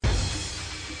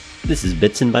This is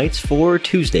Bits and Bytes for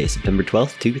Tuesday, September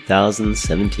 12th,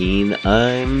 2017.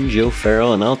 I'm Joe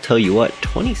Farrell, and I'll tell you what,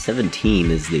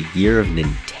 2017 is the year of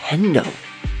Nintendo,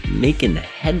 making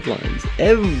headlines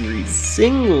every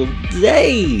single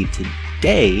day.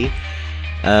 Today,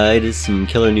 it is some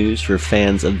killer news for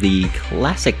fans of the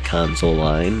classic console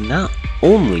line. Not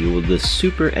only will the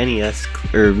Super NES,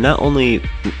 not only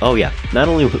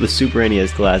will the Super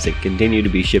NES Classic continue to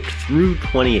be shipped through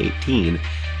 2018,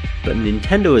 but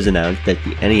Nintendo has announced that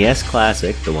the NES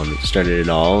Classic, the one that started it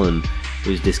all and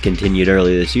was discontinued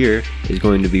earlier this year, is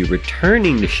going to be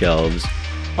returning to shelves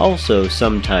also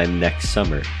sometime next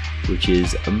summer, which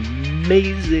is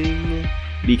amazing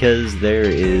because there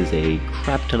is a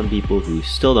crap ton of people who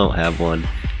still don't have one,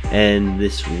 and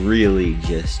this really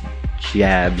just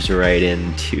jabs right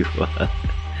into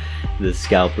the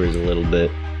scalpers a little bit,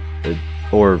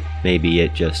 or maybe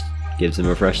it just gives them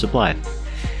a fresh supply.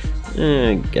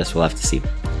 I guess we'll have to see.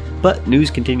 But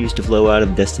news continues to flow out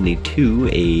of Destiny 2,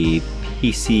 a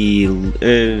PC...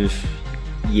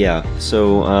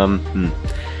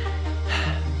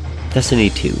 Destiny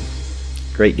 2.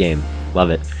 Great game.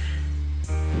 Love it.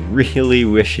 Really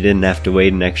wish you didn't have to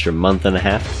wait an extra month and a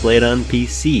half to play it on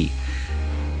PC.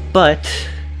 But,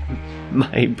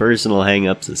 my personal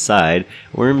hang-ups aside,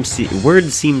 word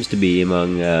seems to be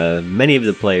among many of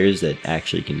the players that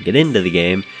actually can get into the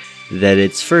game that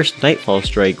its first Nightfall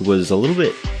Strike was a little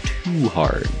bit too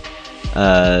hard.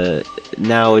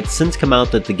 Now, it's since come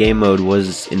out that the game mode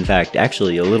was, in fact,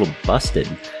 actually a little busted,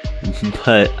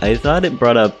 but I thought it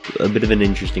brought up a bit of an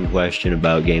interesting question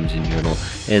about games in general,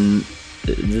 and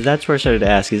that's where I started to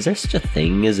ask, is there such a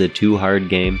thing as a too hard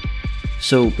game?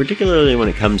 So, particularly when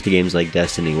it comes to games like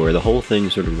Destiny, where the whole thing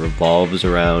sort of revolves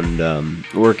around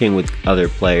working with other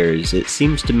players, it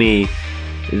seems to me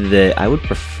that I would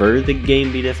prefer the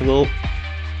game be difficult,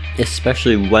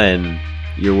 especially when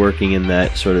you're working in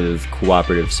that sort of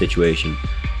cooperative situation.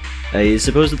 I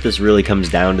suppose that this really comes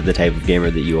down to the type of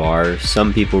gamer that you are.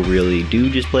 Some people really do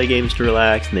just play games to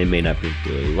relax, and they may not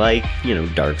particularly like,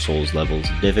 Dark Souls levels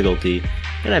of difficulty,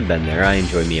 and I've been there. I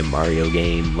enjoy me a Mario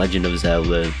game, Legend of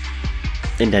Zelda,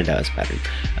 Nintendo has better.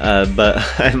 But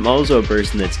I'm also a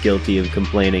person that's guilty of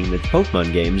complaining that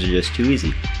Pokemon games are just too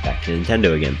easy. Back to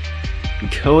Nintendo again.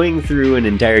 Going through an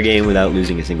entire game without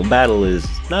losing a single battle is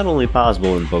not only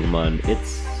possible in Pokemon,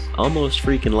 it's almost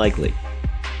freaking likely.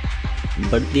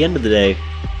 But at the end of the day,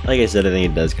 like I said, I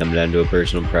think it does come down to a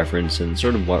personal preference and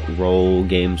sort of what role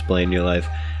games play in your life.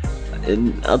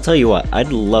 And I'll tell you what,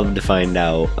 I'd love to find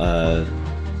out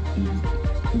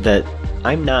that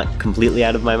I'm not completely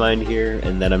out of my mind here,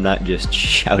 and that I'm not just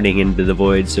shouting into the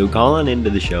void, so call on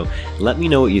into the show. Let me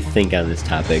know what you think on this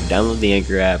topic. Download the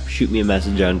Anchor app, shoot me a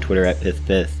message on Twitter at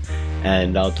PithPith,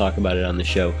 and I'll talk about it on the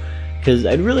show. Because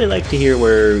I'd really like to hear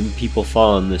where people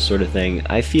fall on this sort of thing.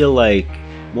 I feel like,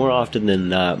 more often than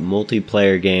not,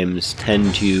 multiplayer games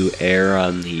tend to err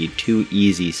on the too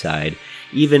easy side.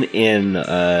 Even in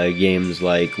games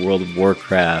like World of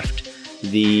Warcraft,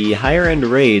 the higher end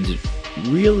raids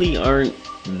really aren't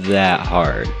that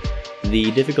hard.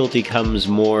 The difficulty comes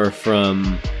more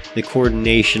from the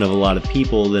coordination of a lot of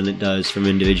people than it does from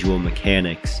individual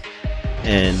mechanics,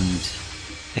 and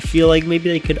I feel like maybe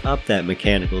they could up that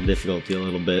mechanical difficulty a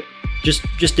little bit,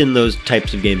 just in those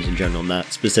types of games in general, not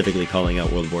specifically calling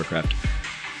out World of Warcraft.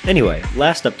 Anyway,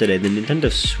 last up today, the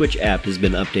Nintendo Switch app has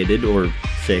been updated or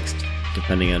fixed,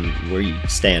 depending on where you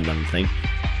stand on the thing.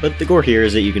 But the core here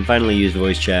is that you can finally use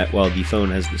voice chat while the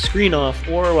phone has the screen off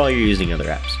or while you're using other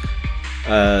apps.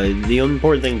 The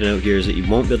important thing to note here is that you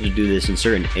won't be able to do this in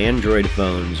certain Android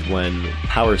phones when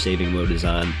power saving mode is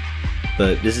on,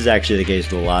 but this is actually the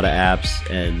case with a lot of apps,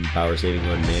 and power saving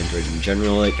mode in Android in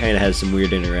general. It kind of has some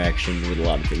weird interaction with a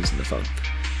lot of things in the phone.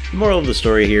 The moral of the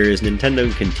story here is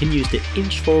Nintendo continues to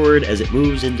inch forward as it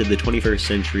moves into the 21st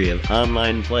century of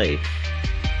online play.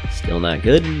 Still not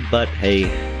good, but hey,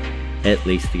 at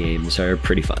least the games are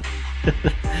pretty fun.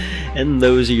 And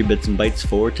those are your bits and bytes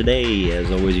for today. As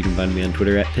always, you can find me on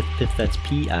Twitter at PithPith, that's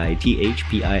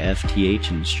PITHPIFTH,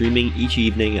 and streaming each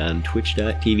evening on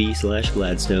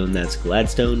twitch.tv/Gladstone, that's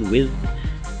Gladstone with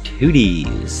 2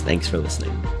 Ds. Thanks for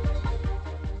listening.